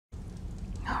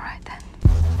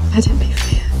Let it be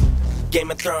fear.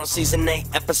 Game of Thrones Season 8,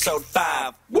 Episode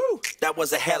 5. Woo! That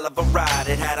was a hell of a ride.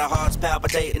 It had our hearts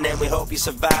palpitating and we hope you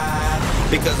survive.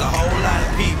 Because a whole lot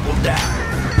of people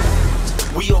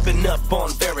died. We open up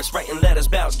on Varys, writing letters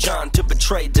about Jon to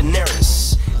betray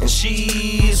Daenerys. And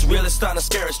she's really starting to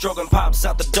scare us. Drogon pops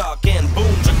out the dark and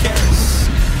boom, Dracarys.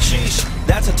 Sheesh,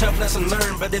 that's a tough lesson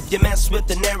learned. But if you mess with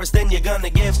Daenerys, then you're gonna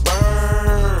get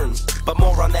burned. But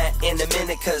more on that in a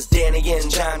minute, cause Dany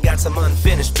and Jon got some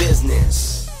unfinished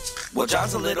business. Well,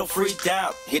 Jon's a little freaked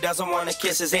out. He doesn't want to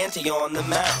kiss his auntie on the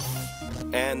mouth.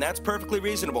 And that's perfectly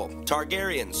reasonable.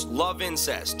 Targaryens love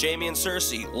incest. Jaime and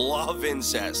Cersei love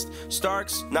incest.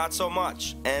 Starks, not so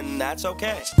much. And that's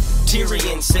okay.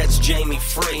 Tyrion sets Jaime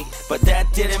free, but that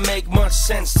didn't make much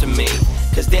sense to me.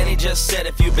 Cause Dany just said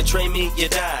if you betray me, you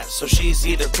die. So she's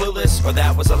either clueless or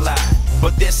that was a lie.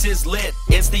 But this is lit,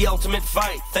 it's the ultimate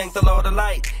fight. Thank the Lord of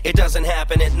Light, it doesn't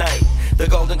happen at night. The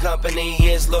Golden Company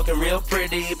is looking real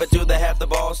pretty, but do they have the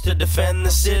balls to defend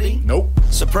the city? Nope.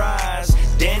 Surprise,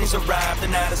 Dany's arrived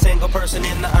and not a single person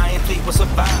in the Iron Fleet will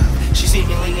survive. She's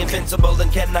seemingly invincible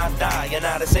and cannot die, and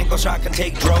not a single shot can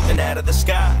take Drogon out of the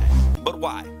sky. But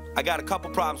why? I got a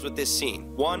couple problems with this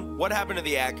scene. One, what happened to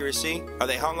the accuracy? Are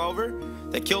they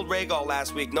hungover? They killed Rhaegal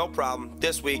last week, no problem.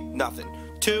 This week, nothing.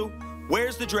 Two,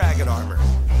 where's the dragon armor?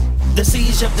 The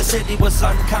siege of the city was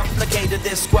uncomplicated.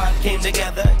 This squad came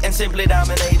together and simply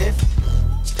dominated.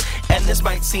 And this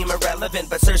might seem irrelevant,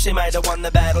 but Cersei might have won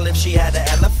the battle if she had the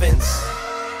elephants.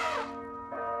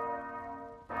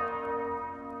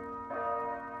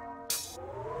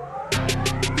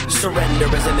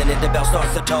 Surrender is imminent, the bell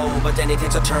starts to toll. But then it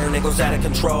takes a turn, it goes out of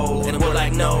control. And we're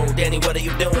like, no, Dany, what are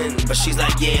you doing? But she's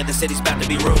like, yeah, the city's about to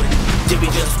be ruined. Did we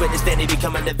just witness Dany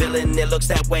becoming the villain? It looks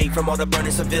that way from all the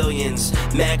burning civilians.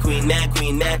 Mad Queen, Mad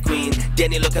Queen, Mad Queen.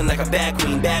 Dany looking like a bad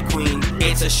queen, bad queen.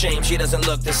 It's a shame she doesn't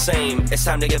look the same. It's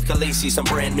time to give Khaleesi some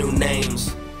brand new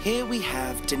names. Here we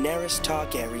have Daenerys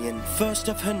Targaryen, first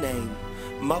of her name,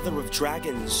 mother of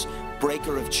dragons,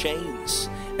 breaker of chains.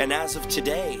 And as of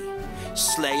today,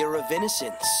 slayer of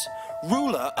innocence,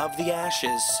 ruler of the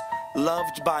ashes,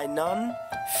 loved by none,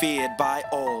 feared by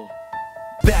all.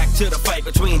 Back to the fight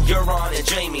between Euron and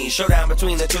Jaime, showdown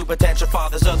between the two potential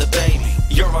fathers of the baby.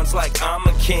 Euron's like, I'm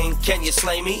a king, can you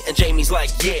slay me? And Jaime's like,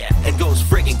 yeah, and goes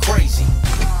friggin' crazy.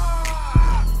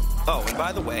 Oh, and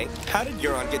by the way, how did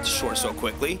Euron get to shore so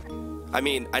quickly? I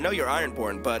mean, I know you're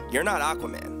Ironborn, but you're not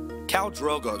Aquaman. Khal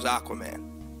Drogo's Aquaman.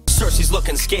 Cersei's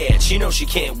looking scared, she knows she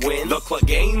can't win. The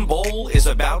Cleganebowl is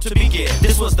about to begin.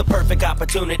 This was the perfect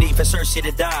opportunity for Cersei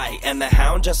to die, and the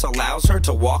Hound just allows her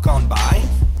to walk on by?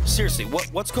 Seriously,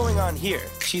 what's going on here?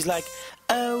 She's like,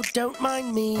 oh, don't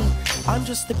mind me. I'm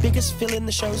just the biggest villain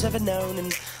the show's ever known,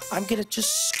 and I'm gonna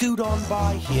just scoot on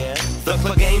by here. The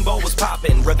Cleganebowl was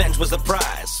poppin', revenge was the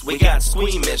prize. We got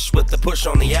squeamish with the push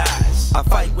on the eyes. A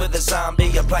fight with a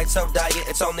zombie, a plight so dire,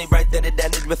 it's only right that it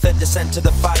ended with a descent to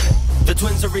the fire. The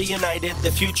twins are reunited,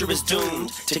 the future is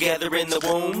doomed. Together in the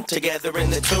womb, together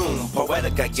in the tomb.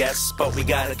 Poetic, I guess, but we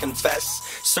gotta confess,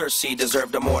 Cersei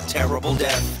deserved a more terrible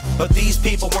death. But these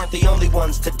people weren't the only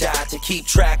ones to die. To keep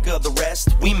track of the rest,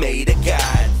 we made a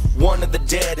guide. One of the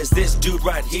dead is this dude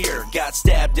right here. Got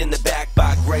stabbed in the back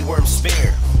by a Grey Worm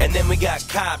spear. And then we got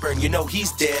Qyburn, you know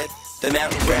he's dead. The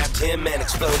mountain grabbed him and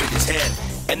exploded his head.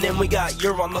 And then we got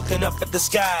Euron looking up at the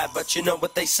sky. But you know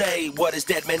what they say, what is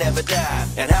dead may never die.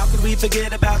 And how could we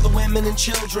forget about the women and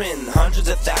children? Hundreds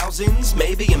of thousands,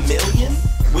 maybe a million?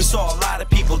 We saw a lot of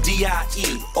people die,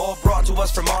 all brought to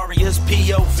us from Arya's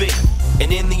POV.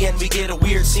 And in the end we get a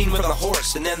weird scene with a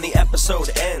horse, and then the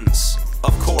episode ends,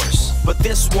 of course. But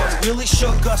this one really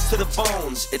shook us to the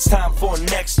bones. It's time for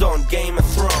next on Game of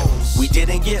Thrones. We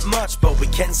didn't get much, but we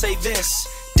can say this: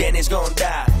 Dany's gonna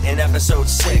die in episode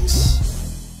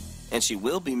 6. And she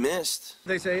will be missed.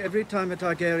 They say every time a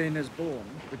Targaryen is born,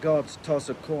 the gods toss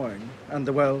a coin and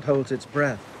the world holds its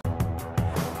breath.